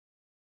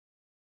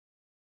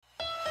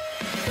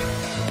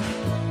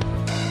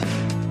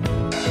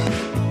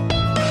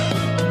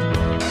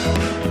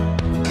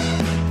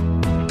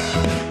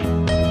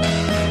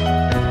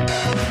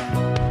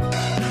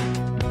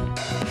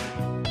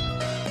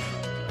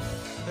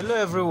Hello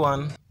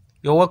everyone,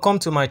 you're welcome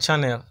to my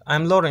channel.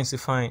 I'm Lawrence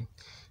Ifine.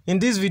 In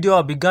this video,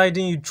 I'll be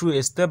guiding you through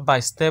a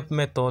step-by-step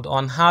method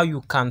on how you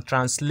can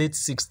translate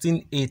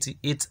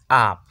 1688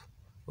 app.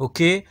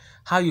 Okay,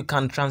 how you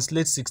can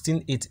translate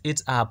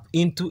 1688 app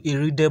into a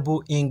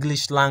readable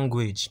English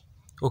language.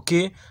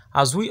 Okay,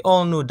 as we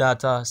all know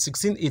that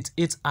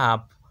 1688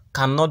 app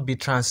cannot be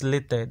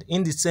translated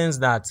in the sense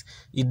that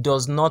it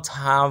does not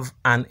have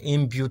an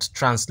inbuilt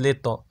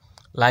translator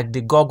like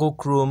the Google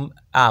Chrome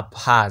app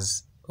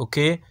has.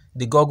 Okay,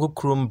 the Google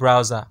Chrome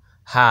browser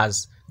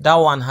has. That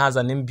one has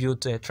an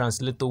inbuilt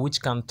translator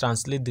which can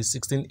translate the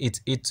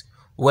 1688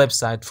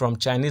 website from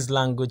Chinese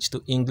language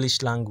to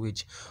English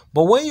language.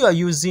 But when you are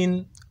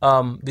using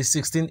the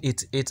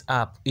 1688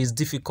 app, it's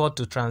difficult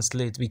to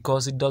translate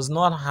because it does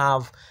not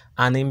have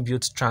an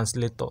inbuilt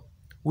translator.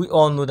 We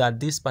all know that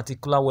this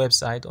particular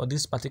website or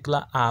this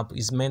particular app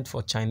is meant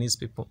for Chinese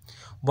people.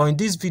 But in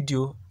this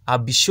video, I'll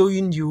be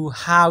showing you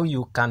how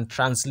you can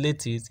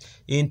translate it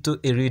into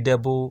a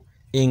readable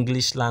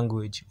English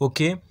language.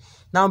 Okay,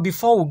 now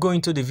before we go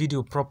into the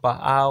video proper,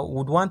 I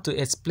would want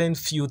to explain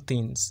few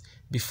things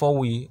before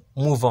we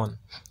move on.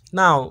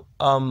 Now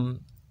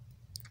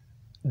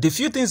the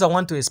few things I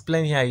want to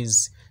explain here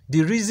is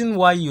the reason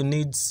why you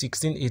need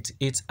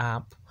 1688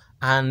 app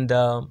and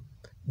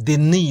the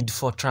need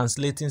for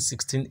translating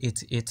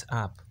 1688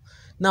 app.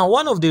 Now,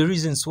 one of the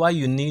reasons why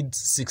you need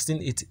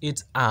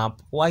 1688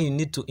 app, why you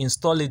need to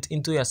install it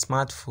into your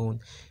smartphone,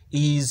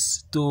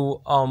 is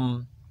to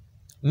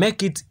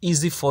make it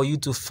easy for you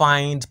to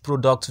find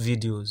product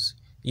videos.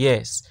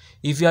 Yes,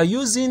 if you are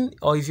using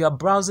or if you are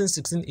browsing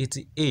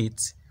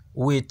 1688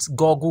 with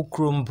Google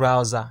Chrome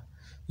browser,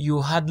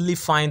 you hardly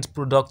find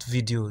product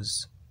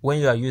videos when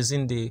you are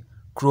using the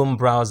Chrome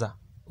browser.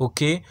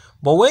 Okay,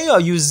 but when you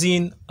are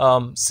using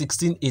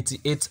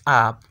 1688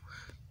 app,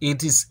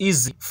 it is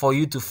easy for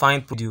you to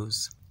find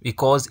videos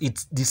because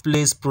it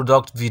displays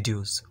product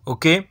videos.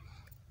 Okay,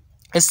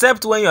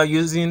 except when you are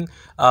using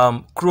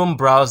Chrome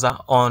browser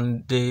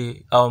on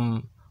the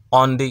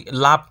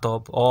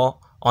laptop or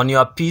on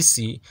your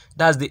PC.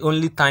 That's the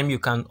only time you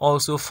can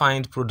also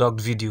find product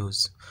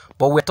videos.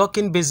 But we're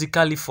talking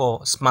basically for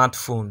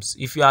smartphones.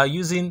 If you are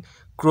using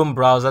Chrome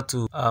browser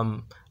to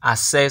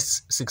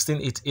access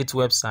 1688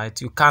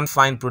 website, you can't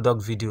find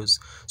product videos.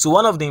 So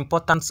one of the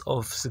importance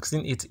of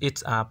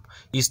 1688 app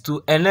is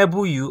to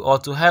enable you or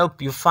to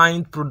help you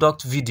find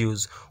product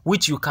videos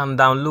which you can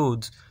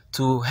download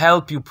to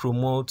help you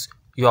promote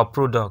your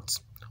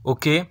products.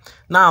 Okay,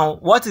 now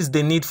what is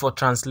the need for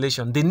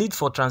translation? The need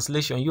for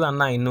translation, you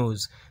and I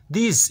knows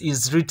this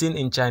is written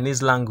in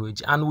Chinese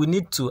language, and we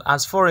need to,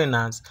 as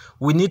foreigners,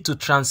 we need to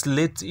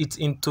translate it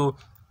into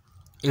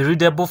a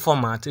readable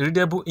format, a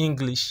readable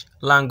English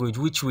language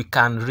which we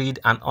can read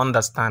and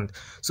understand,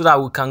 so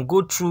that we can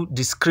go through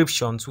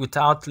descriptions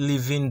without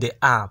leaving the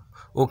app.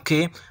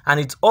 Okay, and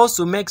it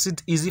also makes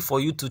it easy for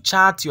you to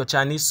chat your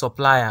Chinese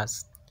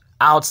suppliers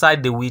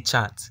outside the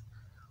Wechat.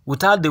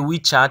 Without the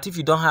Wechat, if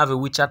you don't have a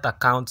Wechat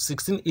account,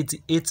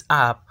 1688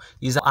 app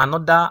is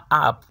another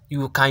app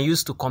you can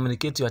use to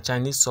communicate to your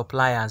Chinese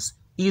suppliers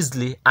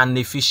easily and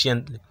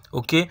efficiently.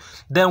 Okay,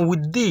 then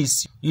with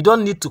this, you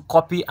don't need to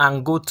copy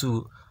and go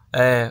to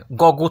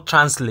Google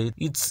Translate.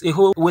 It's a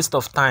whole waste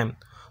of time.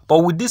 But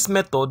with this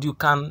method, you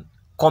can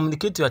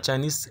communicate to your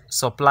Chinese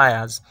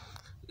suppliers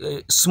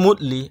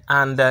smoothly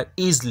and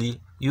easily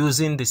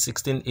using the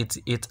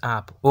 1688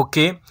 app.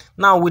 Okay,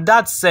 now with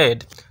that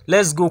said,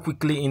 let's go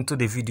quickly into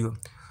the video.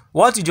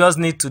 What you just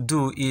need to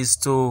do is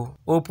to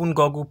open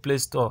Google Play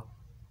Store.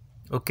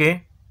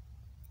 Okay,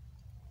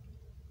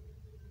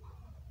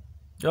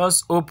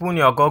 just open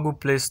your Google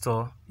Play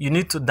Store. You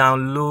need to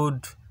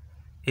download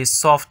a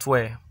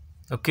software.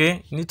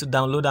 Okay, you need to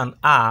download an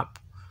app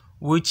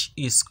which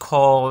is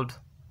called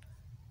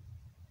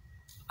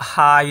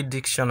Hi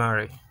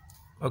Dictionary.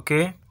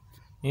 Okay,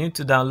 you need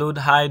to download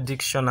Hi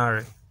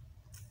Dictionary.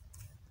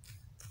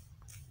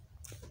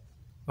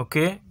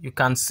 Okay, you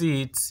can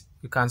see it.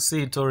 You can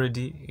see it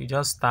already. You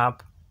just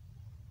tap.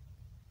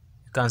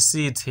 You can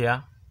see it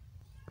here.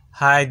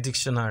 Hi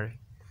Dictionary.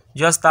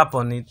 Just tap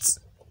on it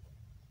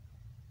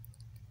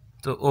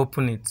to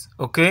open it.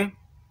 Okay,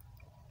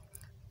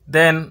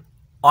 then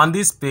on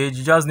this page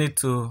you just need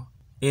to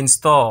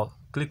install.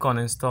 Click on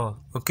install.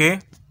 Okay,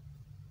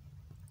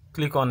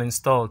 click on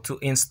install to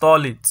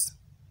install it.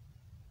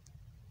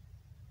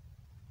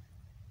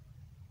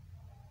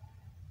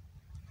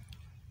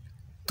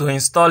 To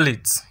install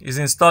it is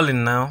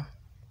installing now,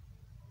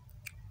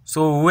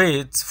 so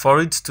wait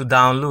for it to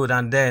download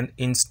and then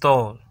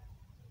install.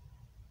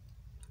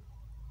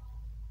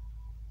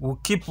 We'll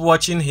keep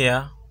watching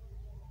here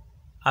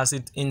as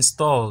it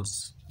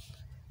installs.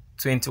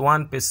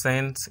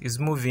 21% is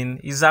moving.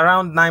 Is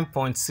around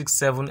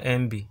 9.67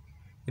 MB.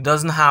 It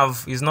doesn't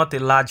have, it's not a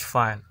large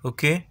file.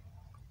 Okay,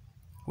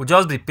 we'll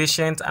just be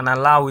patient and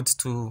allow it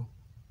to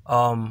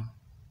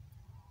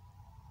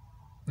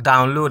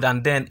download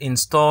and then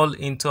install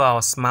into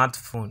our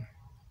smartphone.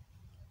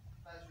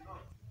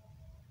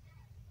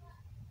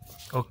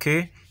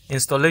 Okay,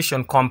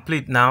 installation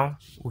complete. Now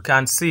we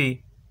can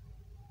see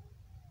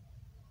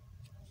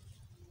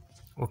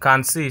we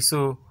can see.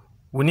 So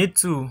we need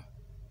to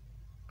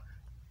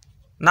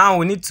now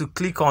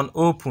click on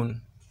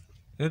open.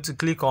 We need to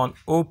click on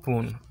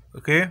open.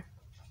 Okay,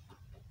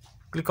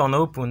 click on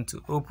open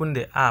to open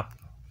the app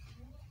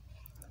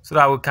so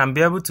that we can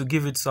be able to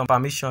give it some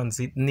permissions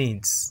it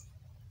needs.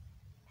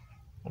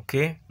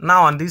 Okay,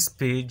 now on this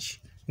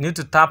page you need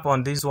to tap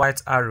on this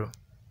white arrow.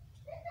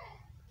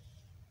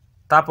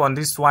 Tap on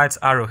this white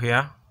arrow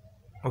here,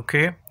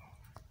 okay,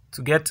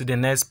 to get to the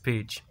next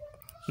page.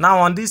 Now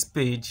on this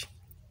page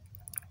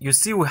you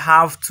see we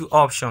have two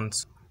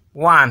options.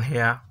 One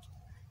here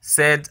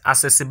said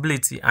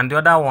accessibility and the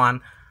other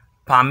one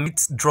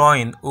permits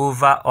drawing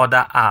over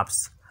other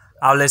apps.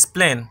 I'll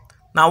explain.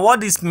 Now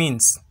what this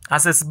means,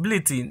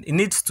 accessibility, it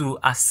needs to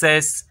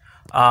access,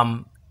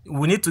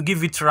 we need to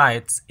give it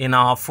rights in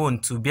our phone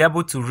to be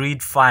able to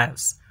read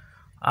files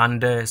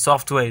and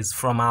softwares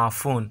from our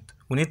phone.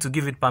 We need to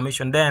give it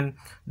permission. Then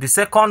the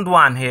second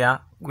one here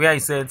where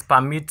it says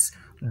permit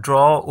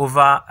draw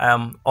over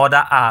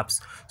other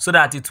apps, so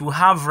that it will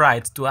have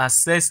right to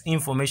access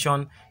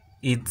information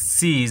it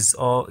sees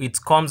or it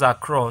comes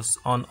across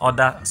on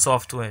other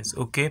softwares.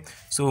 Okay,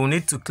 so we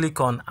need to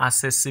click on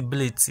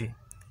accessibility.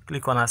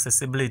 Click on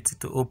accessibility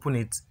to open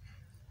it.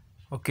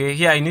 Okay,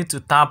 here you need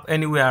to tap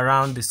anywhere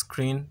around the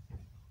screen.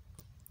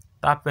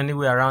 Tap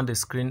anywhere around the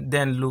screen,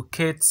 then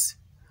locate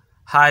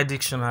high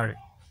dictionary.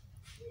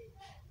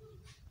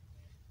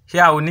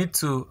 Here we need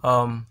to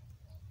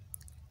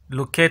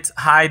locate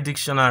high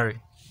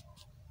dictionary.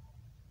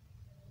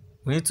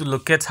 We need to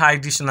locate high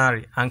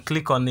dictionary and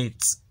click on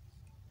it.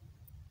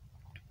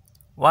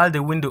 While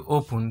the window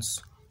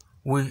opens,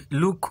 we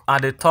look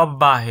at the top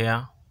bar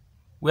here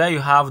where you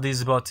have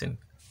this button.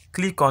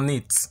 Click on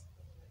it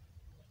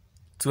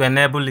to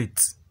enable it.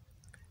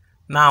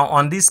 Now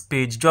on this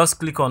page, just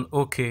click on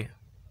OK.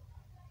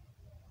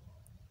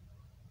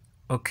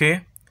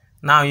 Okay,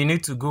 now you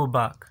need to go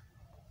back.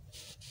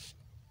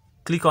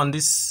 Click on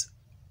this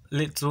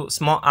little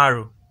small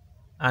arrow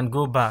and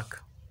go back.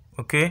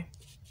 Okay,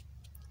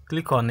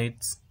 click on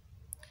it.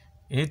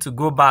 You need to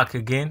go back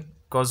again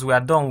because we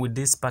are done with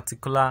this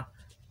particular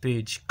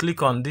page.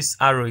 Click on this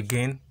arrow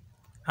again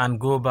and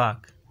go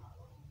back.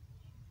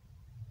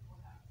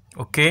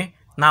 Okay,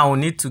 now we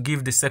need to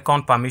give the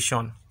second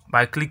permission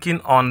by clicking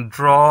on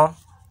draw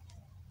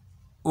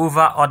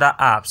over other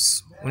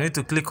apps. We need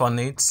to click on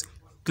it.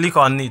 Click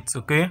on it.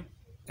 Okay,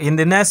 in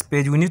the next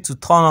page we need to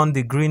turn on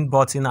the green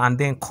button and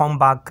then come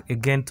back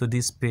again to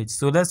this page.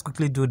 So let's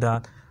quickly do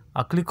that.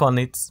 I'll click on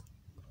it,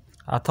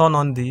 I'll turn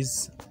on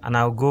this and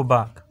I'll go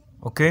back.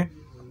 Okay,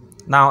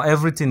 now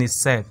everything is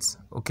set.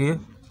 Okay,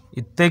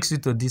 it takes you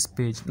to this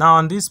page. Now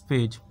on this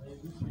page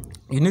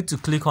you need to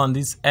click on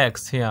this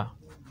X here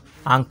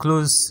and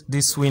close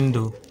this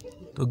window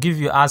to give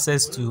you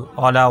access to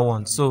other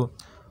ones. So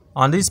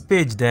on this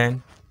page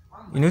then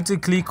you need to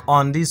click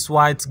on this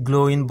white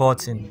glowing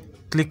button.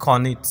 Click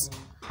on it.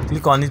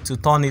 Click on it to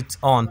turn it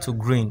on to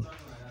green.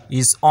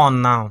 It's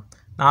on now.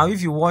 Now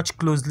if you watch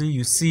closely,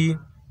 you see,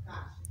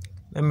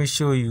 let me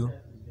show you.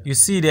 You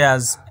see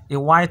there's a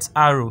white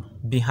arrow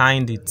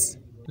behind it.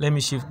 Let me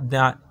shift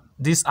that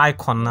this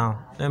icon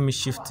now. Let me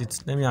shift it.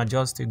 Let me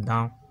adjust it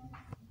down.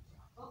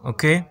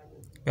 Okay,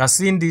 you are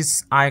seeing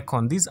this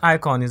icon. This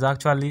icon is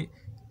actually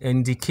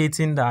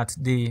indicating that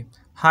the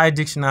high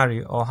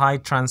dictionary or high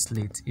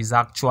translate is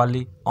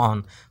actually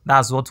on.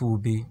 That's what we'll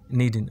be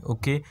needing.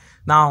 Okay,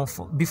 now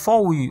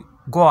before we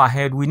go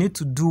ahead, we need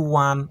to do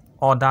one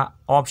other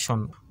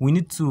option. We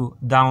need to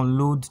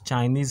download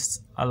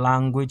Chinese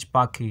language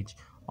package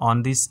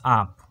on this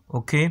app.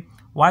 Okay,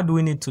 why do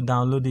we need to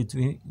download it?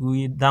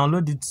 We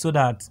download it so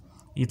that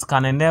it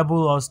can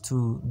enable us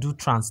to do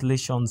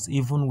translations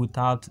even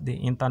without the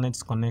internet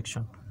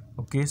connection.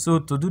 Okay, so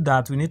to do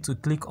that we need to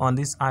click on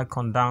this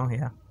icon down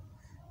here.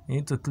 You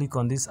need to click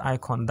on this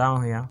icon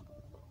down here.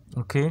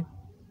 Okay, you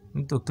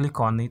need to click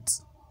on it.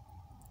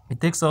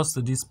 It takes us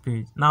to this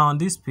page. Now on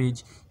this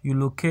page you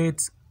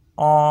locate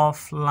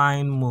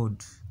offline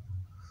mode.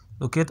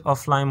 Locate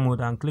offline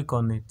mode and click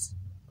on it.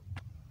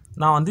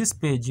 Now on this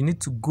page you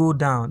need to go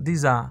down.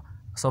 These are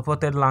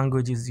supported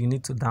languages you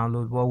need to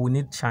download, but we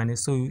need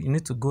Chinese, so you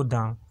need to go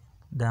down.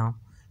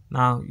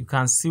 Now you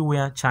can see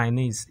where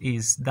Chinese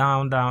is.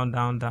 Down.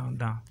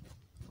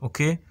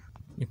 Okay,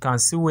 you can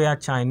see where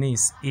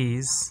Chinese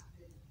is.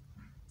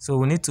 So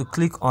we need to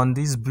click on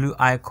this blue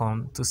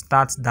icon to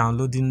start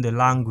downloading the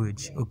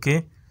language.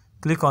 Okay,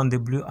 click on the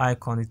blue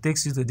icon. It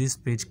takes you to this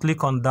page.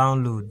 Click on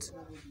download.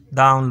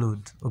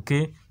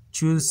 Okay,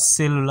 choose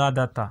cellular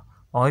data,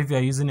 or if you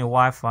are using a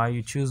Wi-Fi,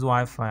 you choose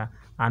Wi-Fi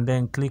and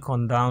then click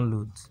on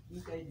download.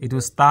 It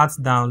will start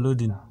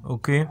downloading.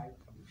 Okay,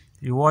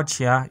 you watch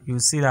here, you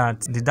see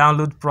that the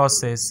download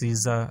process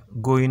is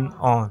going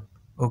on.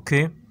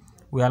 Okay,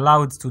 we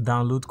allow it to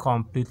download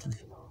completely.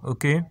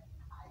 Okay,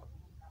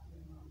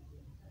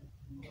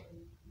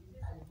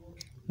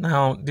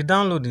 now the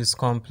download is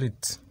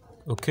complete.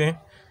 Okay,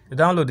 the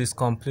download is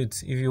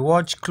complete. If you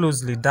watch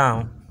closely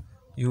down,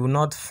 you will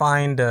not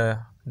find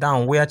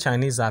down where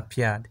Chinese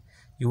appeared.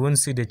 You won't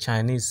see the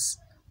Chinese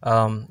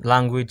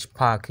language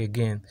pack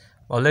again.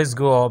 But let's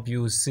go up,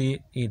 you will see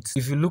it.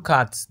 If you look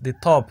at the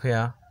top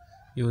here,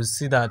 you will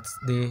see that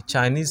the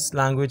Chinese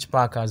language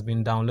pack has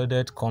been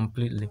downloaded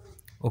completely.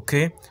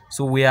 Okay,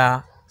 so we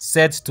are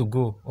set to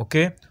go.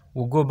 Okay,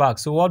 we'll go back.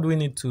 So what do we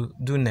need to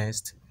do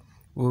next?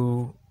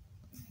 We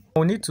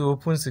need to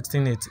open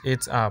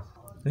 1688 app.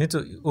 We need to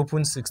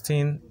open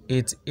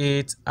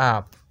 1688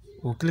 app.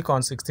 We'll click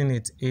on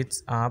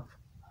 1688 app.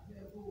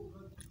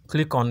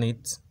 Click on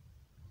it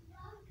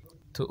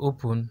to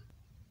open.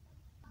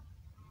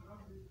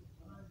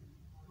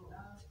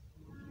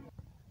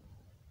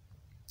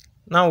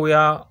 Now we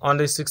are on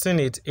the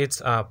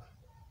 1688 app.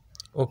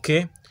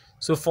 Okay,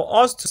 so for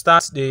us to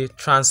start the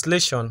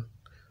translation,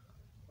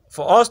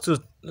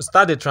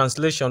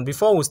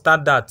 before we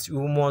start that,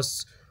 you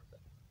must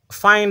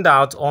find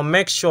out or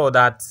make sure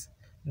that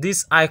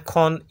this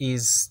icon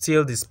is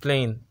still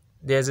displaying.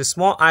 There's a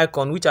small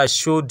icon which I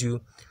showed you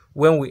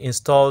when we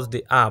installed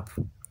the app,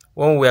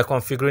 when we were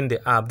configuring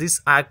the app. This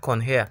icon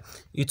here,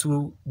 it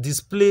will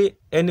display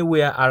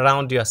anywhere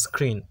around your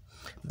screen.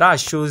 That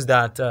shows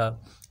that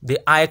the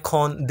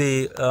icon,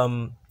 the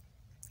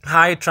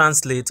Hi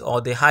Translate or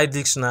the Hi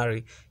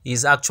Dictionary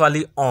is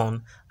actually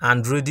on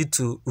and ready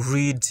to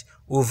read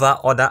over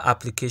other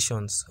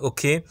applications.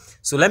 Okay,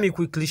 so let me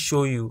quickly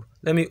show you.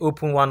 Let me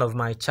open one of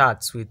my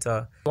charts with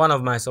one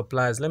of my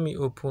suppliers. Let me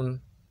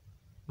open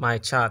my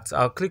chart.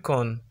 I'll click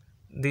on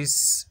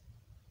this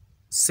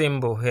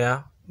symbol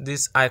here,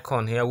 this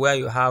icon here where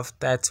you have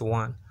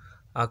 31.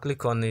 I'll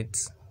click on it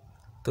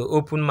to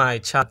open my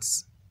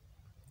charts.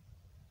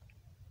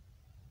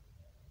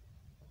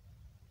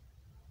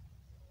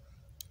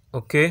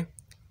 Okay,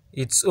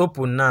 it's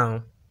open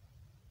now.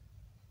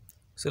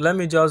 So let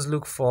me just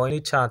look for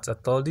any charts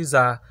at all. These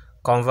are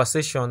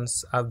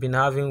conversations I've been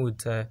having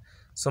with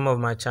some of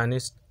my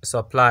Chinese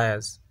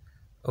suppliers.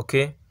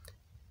 Okay,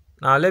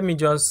 now let me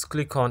just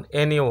click on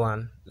any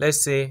one.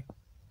 Let's say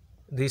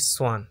this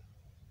one.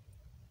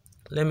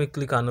 Let me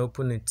click and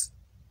open it.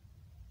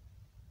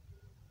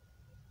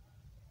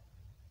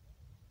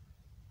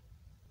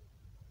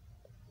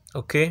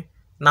 Okay,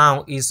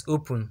 now it's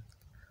open.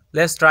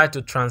 Let's try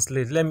to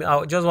translate.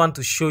 I just want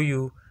to show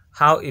you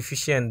how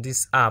efficient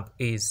this app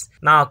is.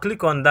 Now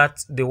click on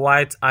the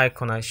white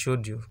icon I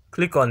showed you.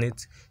 Click on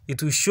it.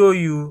 It will show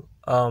you,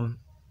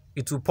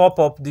 it will pop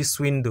up this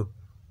window.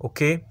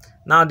 Okay,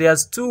 now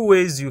there's two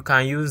ways you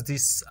can use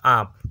this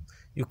app.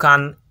 You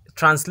can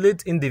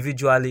translate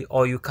individually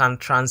or you can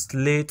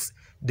translate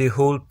the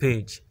whole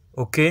page.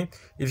 Okay,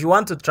 if you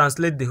want to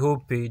translate the whole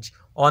page,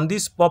 on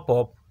this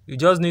pop-up you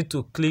just need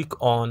to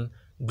click on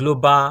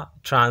global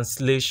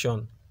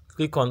translation.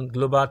 Click on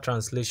global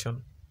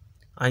translation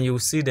and you will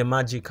see the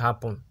magic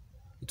happen.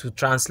 It will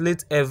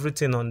translate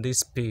everything on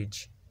this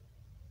page.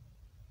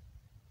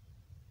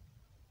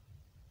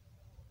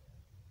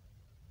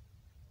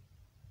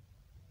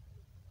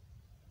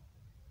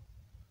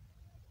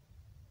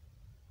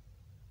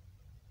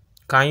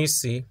 Can you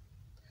see?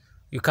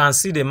 You can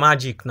see the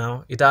magic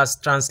now. It has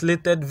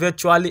translated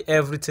virtually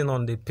everything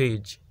on the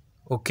page.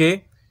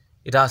 Okay,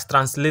 it has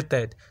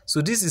translated.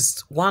 So this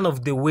is one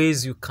of the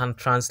ways you can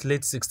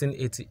translate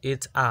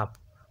 1688 app.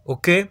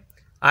 Okay,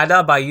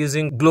 either by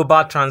using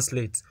global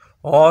translate,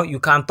 or you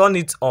can turn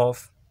it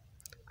off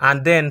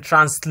and then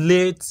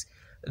translate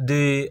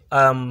the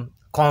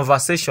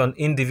conversation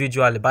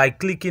individually by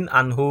clicking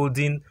and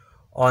holding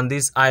on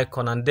this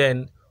icon and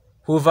then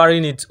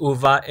hovering it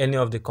over any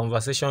of the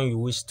conversation you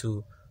wish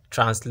to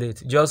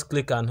translate. Just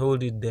click and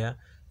hold it there.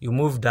 You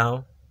move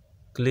down,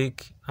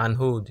 click and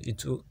hold.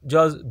 It will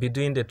just be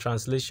doing the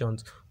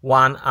translations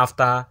one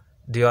after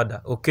the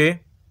other.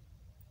 Okay,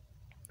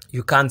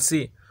 you can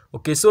see.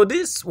 Okay, so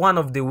this is one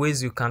of the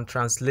ways you can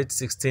translate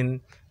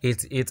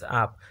 1688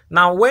 app.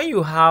 Now when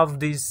you have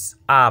this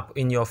app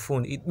in your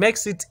phone, it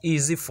makes it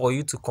easy for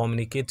you to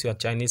communicate to your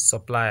Chinese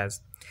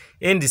suppliers,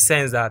 in the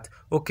sense that,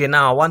 okay,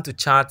 now I want to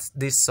chat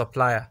this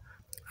supplier.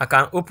 I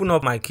can open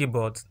up my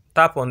keyboard,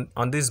 tap on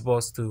this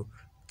box to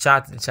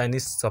chat the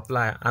Chinese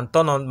supplier and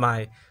turn on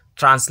my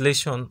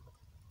translation.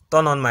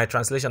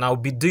 I'll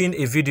be doing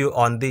a video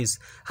on this,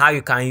 how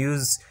you can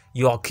use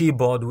your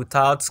keyboard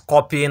without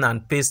copying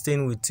and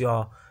pasting with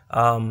your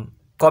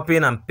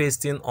copying and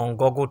pasting on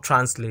Google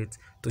Translate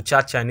to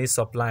chat Chinese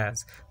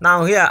suppliers.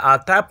 Now here I'll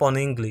type on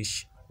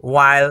English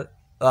while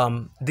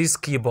this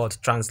keyboard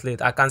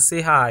translate. I can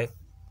say hi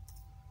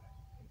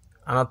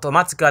and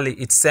automatically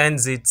it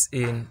sends it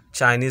in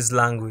Chinese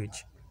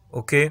language.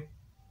 Okay,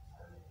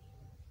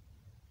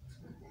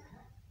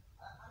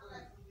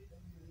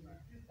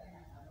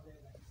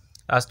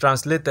 as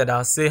translated,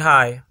 I'll say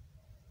hi.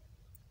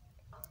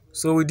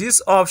 So with this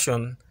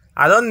option,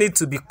 I don't need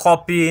to be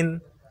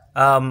copying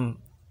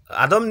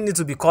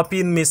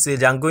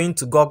message and going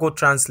to Google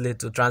Translate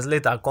to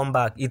translate and come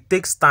back. It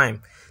takes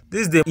time.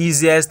 This is the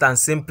easiest and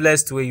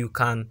simplest way you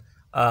can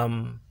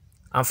and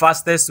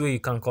fastest way you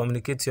can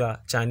communicate to your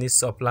Chinese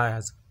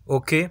suppliers.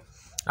 Okay,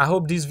 I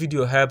hope this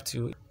video helped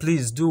you.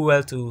 Please do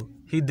well to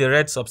hit the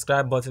red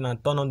subscribe button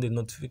and turn on the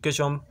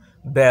notification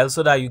bell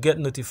so that you get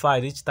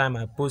notified each time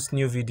I post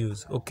new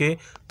videos. Okay,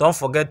 don't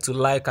forget to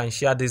like and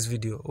share this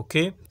video.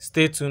 Okay,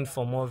 stay tuned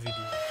for more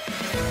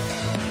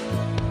videos.